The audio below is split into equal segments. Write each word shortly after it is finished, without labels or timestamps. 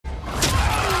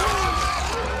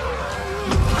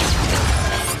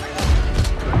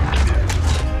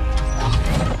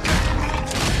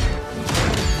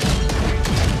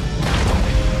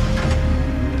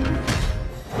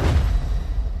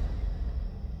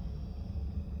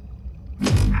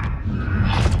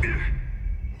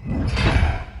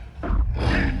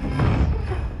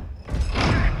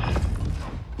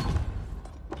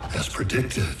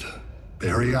predicted,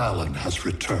 Barry Allen has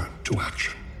returned to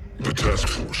action. The task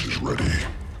force is ready.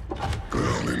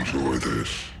 I'll enjoy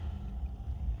this.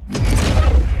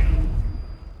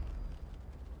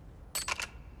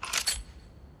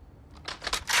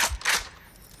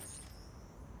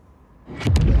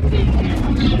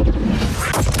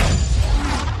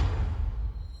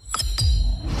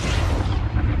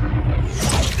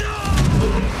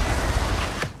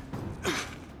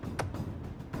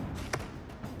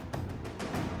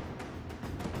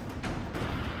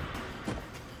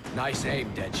 Nice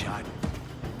aim, Deadshot.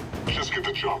 Just get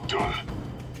the job done.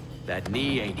 That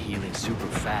knee ain't healing super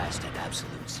fast at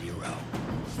absolute zero.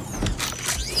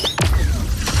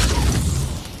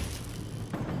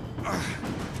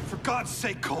 For God's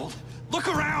sake, Cold, look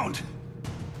around!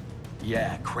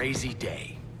 Yeah, crazy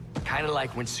day. Kinda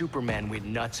like when Superman went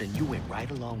nuts and you went right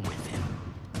along with him.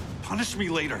 Punish me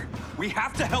later. We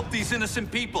have to help these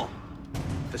innocent people.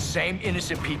 The same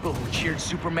innocent people who cheered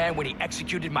Superman when he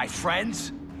executed my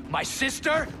friends? My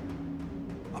sister?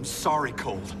 I'm sorry,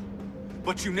 Cold,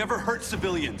 but you never hurt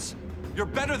civilians. You're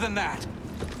better than that.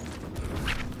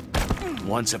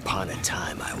 Once upon a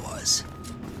time, I was.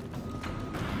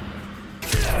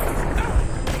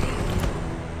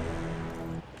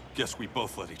 Guess we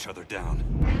both let each other down.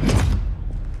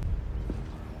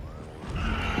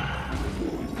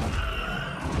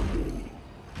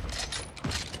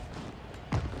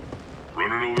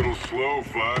 Running a little slow,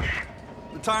 Flash.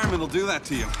 Retirement will do that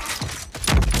to you.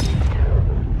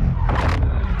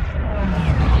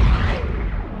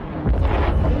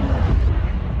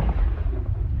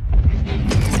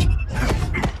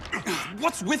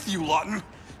 What's with you, Lawton?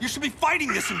 You should be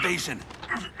fighting this invasion.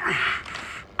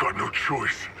 Got no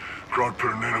choice. Grodd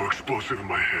put a nano-explosive in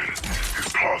my head.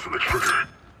 His paws on the trigger.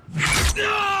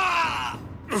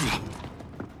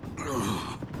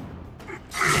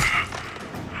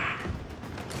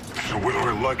 So whether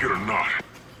I like it or not,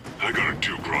 I gotta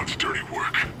do Grodd's dirty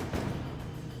work.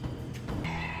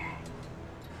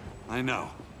 I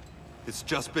know. It's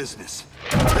just business.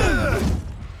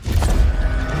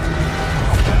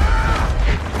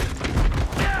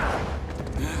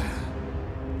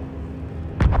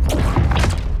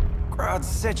 Grodd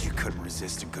said you couldn't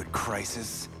resist a good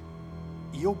crisis.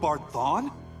 Eobard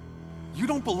Thawne? You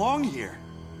don't belong here.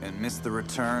 And miss the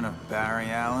return of Barry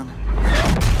Allen?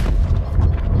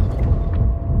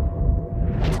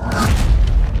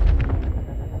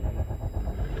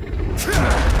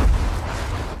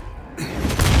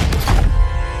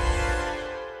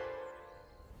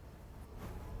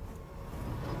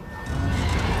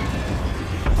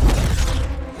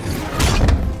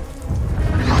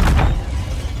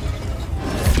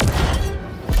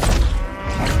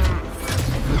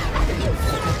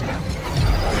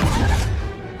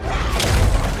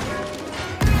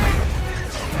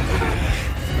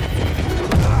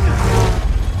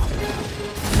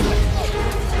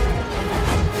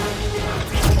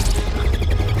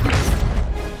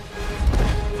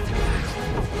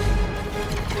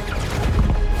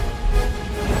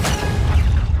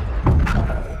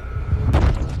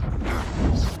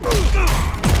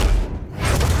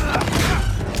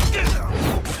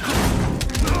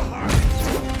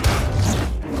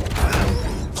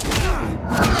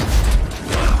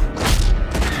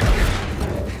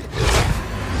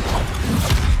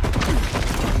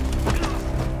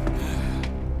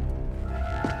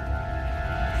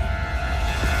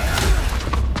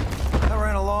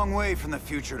 From the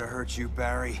future to hurt you,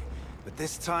 Barry. But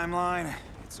this timeline,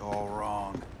 it's all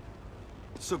wrong.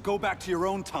 So go back to your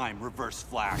own time, Reverse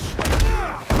Flash.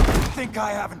 Think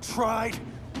I haven't tried?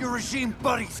 Your regime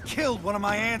buddies killed one of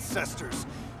my ancestors.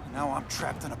 Now I'm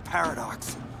trapped in a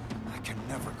paradox. I can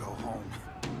never go home.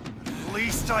 At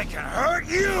least I can hurt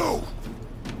you!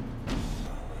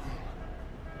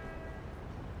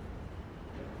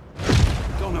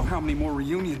 Don't know how many more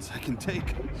reunions I can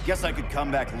take. Guess I could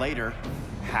come back later.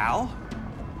 Hal?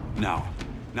 No,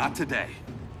 not today.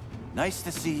 Nice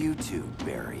to see you too,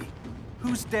 Barry.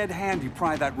 Whose dead hand you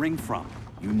pry that ring from?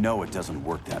 You know it doesn't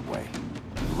work that way.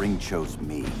 The ring chose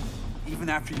me. Even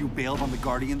after you bailed on the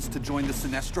Guardians to join the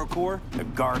Sinestro Corps? The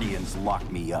Guardians locked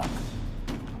me up.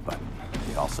 But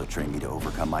they also trained me to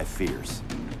overcome my fears.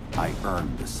 I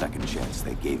earned the second chance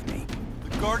they gave me.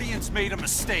 The Guardians made a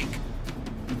mistake.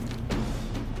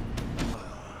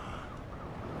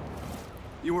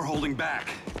 You were holding back,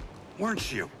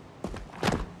 weren't you?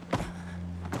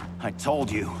 I told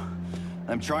you.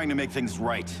 I'm trying to make things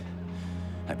right.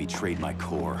 I betrayed my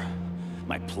Corps,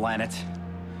 my planet,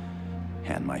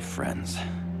 and my friends.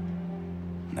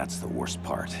 And that's the worst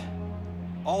part.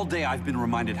 All day I've been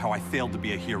reminded how I failed to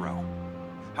be a hero.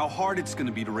 How hard it's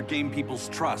gonna be to regain people's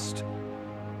trust.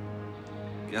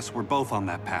 Guess we're both on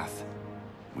that path.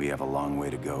 We have a long way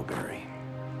to go, Barry.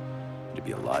 It'd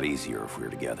be a lot easier if we were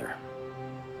together.